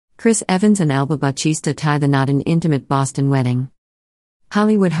Chris Evans and Alba Baptista tie the knot in intimate Boston wedding.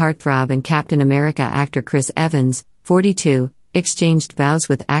 Hollywood heartthrob and Captain America actor Chris Evans, 42, exchanged vows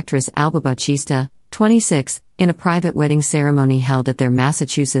with actress Alba Baptista, 26, in a private wedding ceremony held at their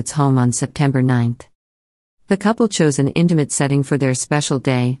Massachusetts home on September 9. The couple chose an intimate setting for their special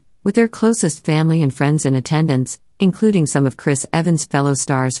day, with their closest family and friends in attendance, including some of Chris Evans' fellow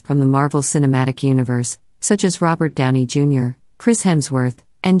stars from the Marvel Cinematic Universe, such as Robert Downey Jr., Chris Hemsworth,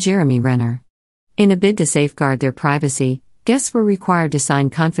 and Jeremy Renner. In a bid to safeguard their privacy, guests were required to sign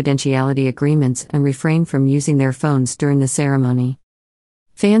confidentiality agreements and refrain from using their phones during the ceremony.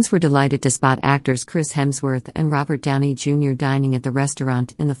 Fans were delighted to spot actors Chris Hemsworth and Robert Downey Jr. dining at the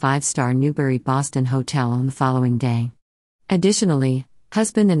restaurant in the five-star Newbury Boston hotel on the following day. Additionally,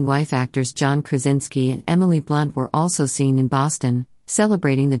 husband and wife actors Krasinski and Emily Blunt were also seen in Boston,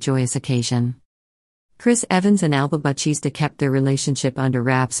 celebrating the joyous occasion. Chris Evans and Alba Baptista kept their relationship under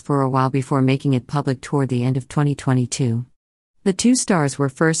wraps for a while before making it public toward the end of 2022. The two stars were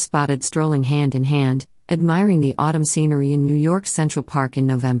first spotted strolling hand in hand, admiring the autumn scenery in New York's Central Park in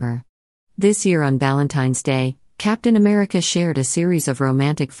November. This year on Valentine's Day, Captain America shared a series of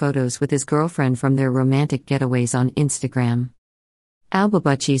romantic photos with his girlfriend from their romantic getaways on Instagram. Alba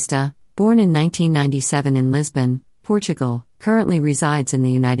Baptista, born in 1997 in Lisbon, Portugal, currently resides in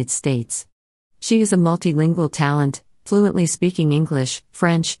the United States. She is a multilingual talent, fluently speaking English,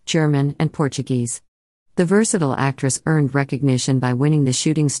 French, German, and Portuguese. The versatile actress earned recognition by winning the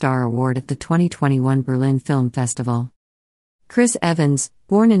Shooting Star Award at the 2021 Berlin Film Festival. Chris Evans,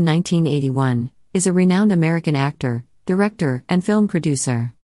 born in 1981, is a renowned American actor, director, and film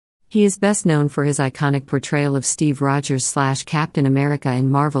producer. He is best known for his iconic portrayal of Steve Rogers / Captain America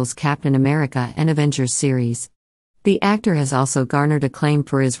in Marvel's Captain America and Avengers series. The actor has also garnered acclaim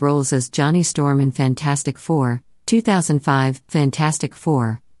for his roles as Johnny Storm in Fantastic Four, 2005, Fantastic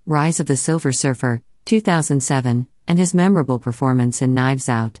Four, Rise of the Silver Surfer, 2007, and his memorable performance in Knives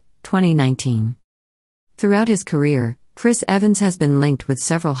Out, 2019. Throughout his career, Chris Evans has been linked with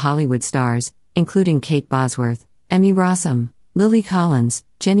several Hollywood stars, including Kate Bosworth, Emmy Rossum, Lily Collins,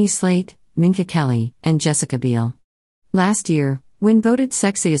 Jenny Slate, Minka Kelly, and Jessica Biel. Last year, when voted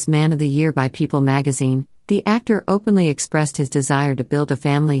Sexiest Man of the Year by People magazine, the actor openly expressed his desire to build a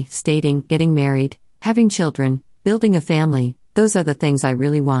family, stating, "Getting married, having children, building a family, those are the things I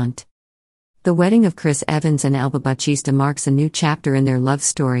really want." The wedding of Chris Evans and Alba Baptista marks a new chapter in their love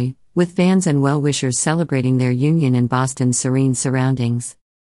story, with fans and well-wishers celebrating their union in Boston's serene surroundings.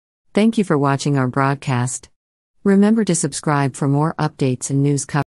 Thank you for watching our broadcast. Remember to subscribe for more updates and news coverage.